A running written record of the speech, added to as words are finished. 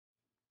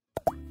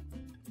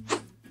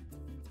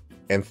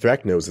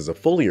Anthracnose is a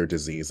foliar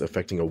disease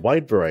affecting a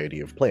wide variety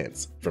of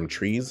plants, from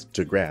trees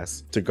to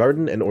grass to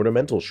garden and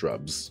ornamental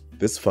shrubs.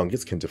 This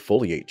fungus can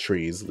defoliate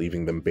trees,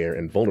 leaving them bare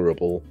and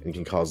vulnerable, and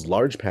can cause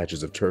large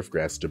patches of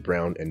turfgrass to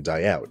brown and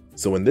die out.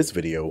 So in this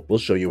video, we'll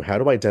show you how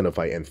to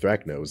identify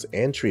anthracnose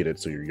and treat it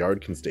so your yard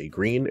can stay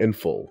green and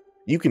full.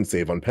 You can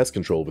save on pest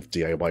control with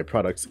DIY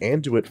products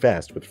and do it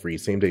fast with free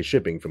same-day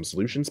shipping from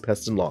Solutions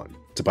Pest and Lawn.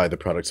 To buy the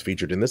products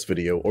featured in this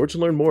video or to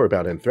learn more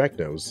about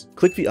anthracnose,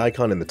 click the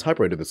icon in the top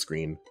right of the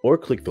screen or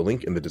click the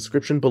link in the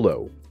description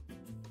below.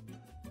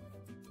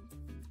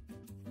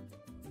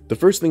 The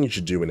first thing you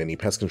should do in any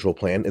pest control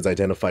plan is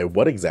identify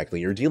what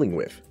exactly you're dealing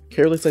with.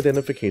 Careless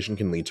identification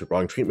can lead to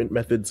wrong treatment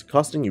methods,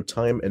 costing you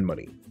time and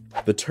money.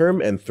 The term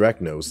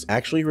anthracnose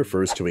actually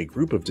refers to a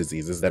group of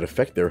diseases that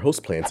affect their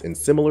host plants in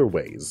similar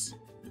ways.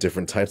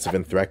 Different types of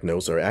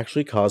anthracnose are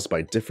actually caused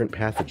by different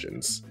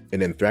pathogens. An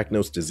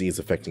anthracnose disease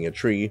affecting a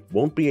tree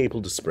won't be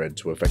able to spread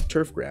to affect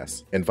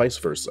turfgrass, and vice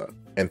versa.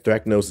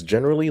 Anthracnose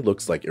generally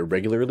looks like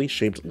irregularly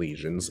shaped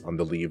lesions on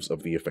the leaves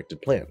of the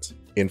affected plant.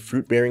 In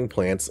fruit-bearing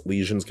plants,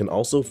 lesions can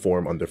also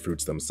form on the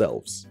fruits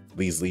themselves.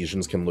 These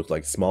lesions can look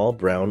like small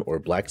brown or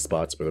black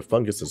spots where the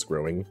fungus is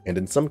growing, and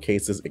in some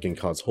cases it can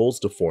cause holes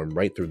to form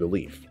right through the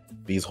leaf.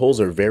 These holes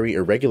are very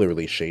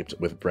irregularly shaped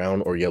with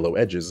brown or yellow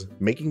edges,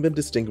 making them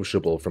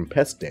distinguishable from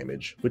pest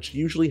damage, which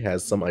usually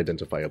has some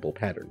identifiable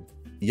pattern.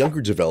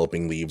 Younger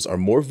developing leaves are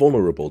more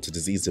vulnerable to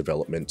disease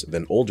development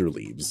than older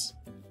leaves.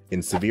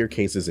 In severe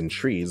cases in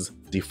trees,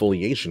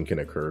 defoliation can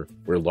occur,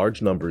 where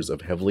large numbers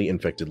of heavily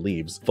infected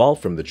leaves fall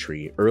from the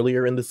tree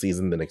earlier in the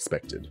season than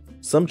expected.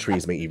 Some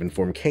trees may even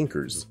form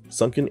cankers,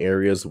 sunken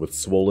areas with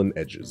swollen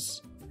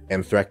edges.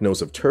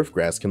 Anthracnose of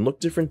turfgrass can look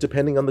different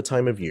depending on the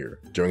time of year.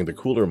 During the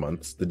cooler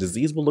months, the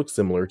disease will look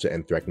similar to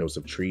anthracnose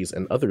of trees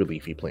and other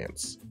leafy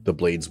plants. The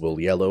blades will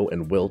yellow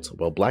and wilt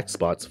while black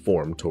spots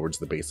form towards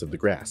the base of the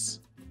grass.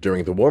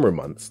 During the warmer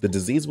months, the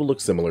disease will look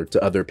similar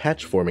to other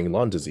patch-forming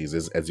lawn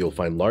diseases, as you'll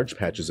find large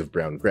patches of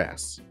brown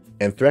grass.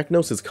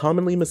 Anthracnose is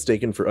commonly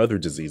mistaken for other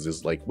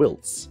diseases like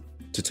wilts.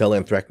 To tell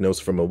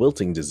anthracnose from a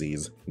wilting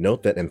disease,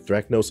 note that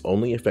anthracnose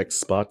only affects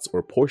spots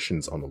or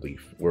portions on the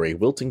leaf, where a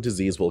wilting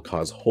disease will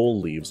cause whole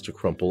leaves to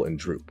crumple and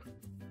droop.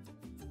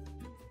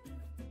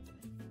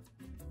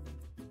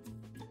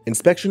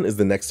 Inspection is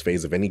the next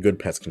phase of any good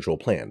pest control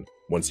plan.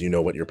 Once you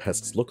know what your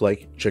pests look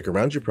like, check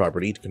around your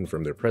property to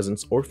confirm their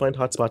presence or find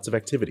hotspots of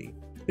activity.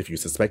 If you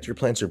suspect your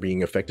plants are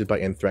being affected by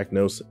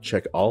anthracnose,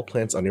 check all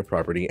plants on your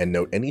property and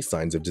note any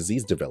signs of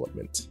disease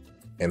development.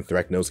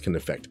 Anthracnose can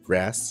affect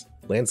grass,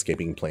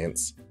 landscaping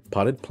plants,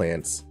 potted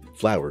plants,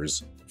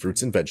 flowers,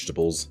 fruits and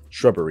vegetables,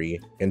 shrubbery,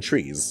 and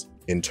trees.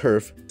 In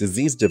turf,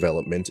 disease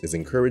development is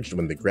encouraged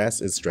when the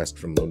grass is stressed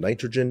from low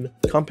nitrogen,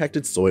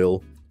 compacted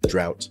soil,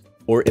 drought,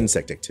 or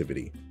insect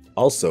activity.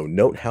 Also,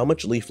 note how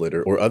much leaf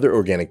litter or other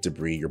organic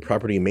debris your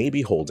property may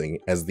be holding,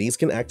 as these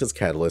can act as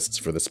catalysts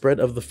for the spread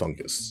of the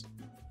fungus.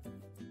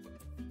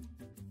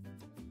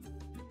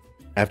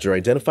 After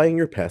identifying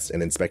your pest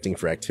and inspecting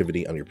for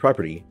activity on your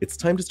property, it's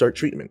time to start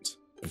treatment.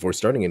 Before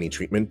starting any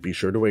treatment, be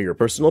sure to wear your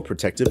personal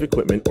protective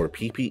equipment or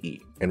PPE,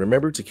 and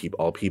remember to keep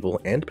all people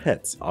and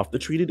pets off the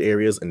treated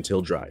areas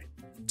until dry.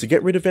 To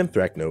get rid of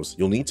anthracnose,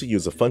 you'll need to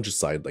use a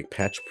fungicide like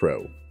Patch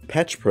Pro.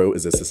 Patch Pro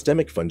is a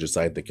systemic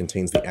fungicide that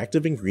contains the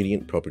active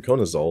ingredient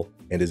propiconazole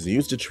and is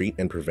used to treat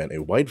and prevent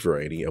a wide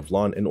variety of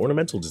lawn and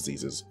ornamental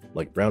diseases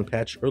like brown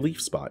patch or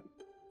leaf spot.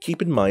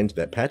 Keep in mind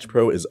that Patch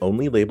Pro is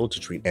only labeled to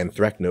treat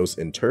anthracnose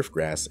in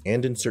turfgrass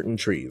and in certain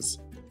trees.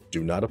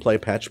 Do not apply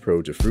Patch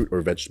Pro to fruit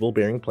or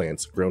vegetable-bearing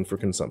plants grown for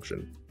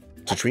consumption.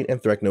 To treat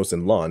anthracnose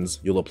in lawns,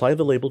 you'll apply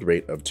the labeled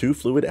rate of 2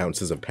 fluid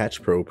ounces of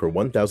Patch Pro per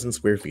 1,000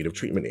 square feet of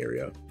treatment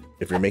area.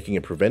 If you're making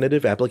a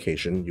preventative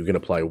application, you can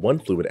apply 1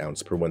 fluid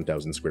ounce per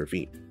 1,000 square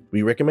feet.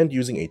 We recommend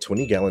using a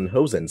 20-gallon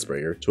hose end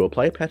sprayer to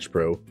apply Patch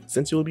Pro,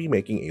 since you'll be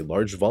making a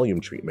large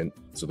volume treatment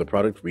so the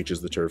product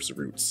reaches the turf's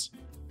roots.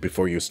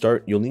 Before you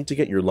start, you'll need to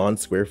get your lawn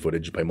square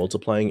footage by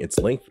multiplying its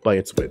length by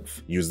its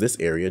width. Use this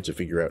area to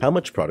figure out how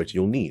much product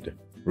you'll need.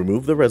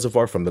 Remove the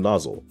reservoir from the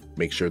nozzle.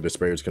 Make sure the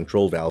sprayer's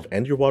control valve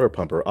and your water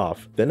pump are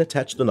off, then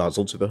attach the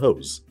nozzle to the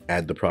hose.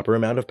 Add the proper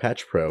amount of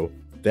Patch Pro,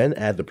 then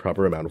add the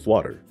proper amount of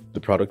water. The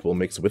product will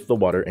mix with the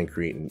water and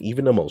create an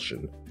even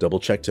emulsion. Double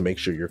check to make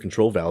sure your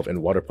control valve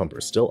and water pump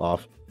are still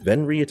off,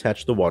 then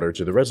reattach the water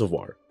to the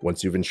reservoir.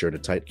 Once you've ensured a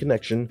tight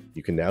connection,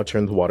 you can now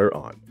turn the water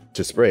on.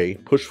 To spray,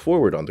 push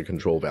forward on the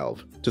control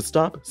valve. To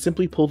stop,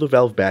 simply pull the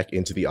valve back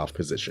into the off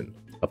position.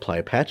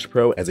 Apply Patch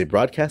Pro as a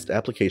broadcast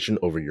application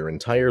over your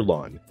entire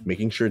lawn,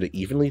 making sure to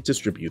evenly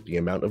distribute the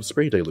amount of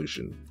spray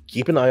dilution.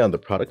 Keep an eye on the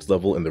product's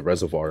level in the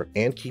reservoir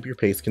and keep your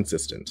pace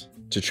consistent.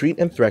 To treat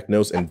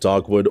anthracnose in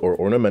dogwood or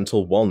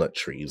ornamental walnut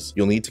trees,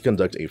 you'll need to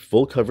conduct a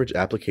full coverage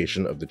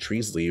application of the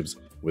tree's leaves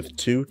with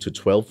 2 to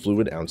 12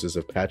 fluid ounces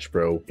of Patch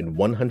Pro in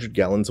 100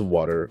 gallons of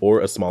water or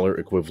a smaller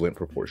equivalent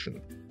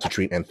proportion. To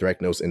treat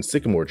anthracnose in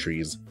sycamore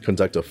trees,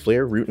 conduct a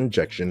flare root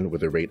injection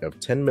with a rate of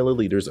 10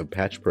 milliliters of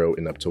Patch Pro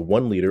in up to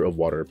 1 liter of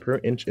water per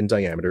inch in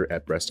diameter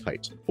at breast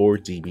height, or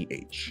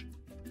DBH.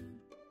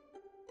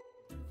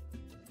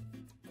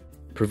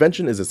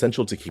 Prevention is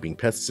essential to keeping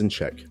pests in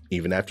check.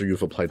 Even after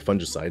you've applied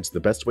fungicides, the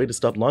best way to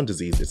stop lawn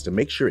disease is to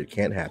make sure it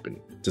can't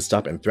happen. To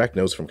stop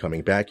anthracnose from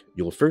coming back,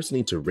 you'll first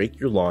need to rake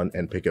your lawn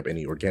and pick up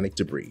any organic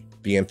debris.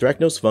 The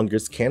anthracnose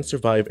fungus can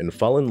survive in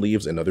fallen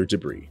leaves and other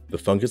debris. The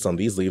fungus on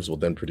these leaves will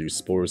then produce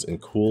spores in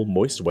cool,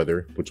 moist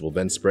weather, which will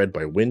then spread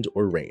by wind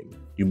or rain.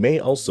 You may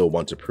also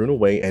want to prune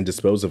away and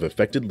dispose of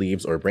affected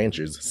leaves or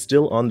branches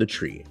still on the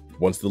tree.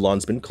 Once the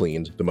lawn's been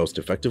cleaned, the most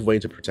effective way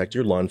to protect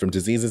your lawn from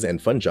diseases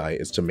and fungi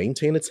is to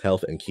maintain its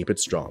health and keep it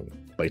strong.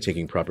 By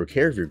taking proper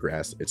care of your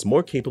grass, it's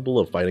more capable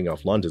of fighting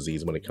off lawn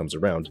disease when it comes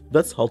around,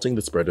 thus halting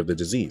the spread of the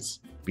disease.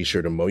 Be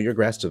sure to mow your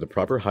grass to the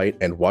proper height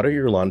and water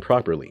your lawn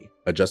properly.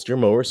 Adjust your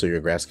mower so your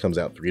grass comes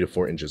out 3 to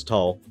 4 inches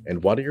tall,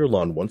 and water your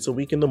lawn once a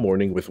week in the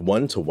morning with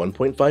 1 to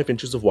 1.5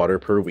 inches of water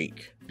per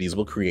week. These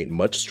will create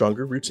much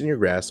stronger roots in your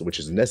grass, which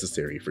is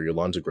necessary for your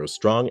lawn to grow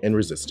strong and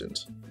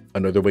resistant.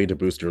 Another way to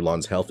boost your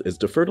lawn's health is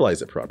to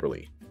fertilize it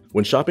properly.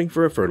 When shopping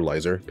for a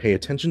fertilizer, pay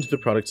attention to the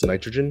product's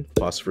nitrogen,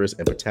 phosphorus,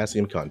 and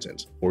potassium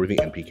content, or the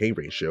NPK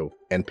ratio,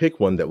 and pick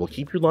one that will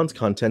keep your lawn's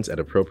contents at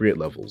appropriate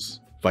levels.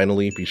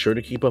 Finally, be sure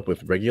to keep up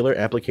with regular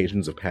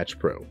applications of Patch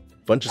Pro.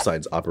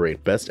 Fungicides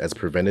operate best as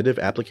preventative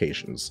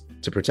applications.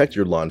 To protect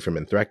your lawn from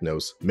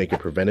anthracnose, make a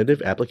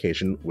preventative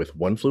application with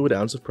 1 fluid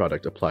ounce of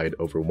product applied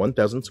over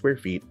 1,000 square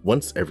feet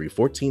once every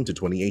 14 to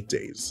 28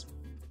 days.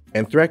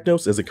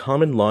 Anthracnose is a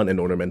common lawn and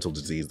ornamental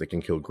disease that can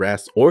kill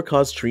grass or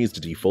cause trees to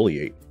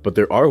defoliate, but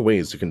there are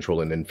ways to control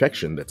an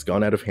infection that's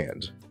gone out of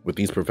hand. With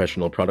these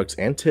professional products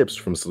and tips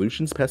from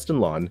Solutions Pest and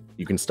Lawn,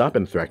 you can stop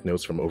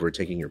anthracnose from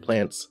overtaking your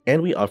plants,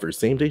 and we offer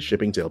same-day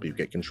shipping to help you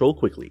get control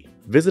quickly.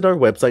 Visit our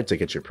website to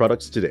get your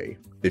products today.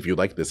 If you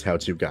like this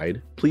how-to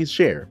guide, please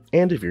share,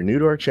 and if you're new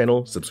to our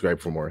channel, subscribe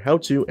for more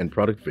how-to and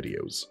product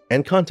videos.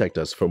 And contact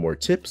us for more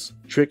tips,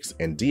 tricks,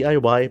 and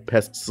DIY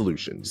pest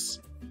solutions.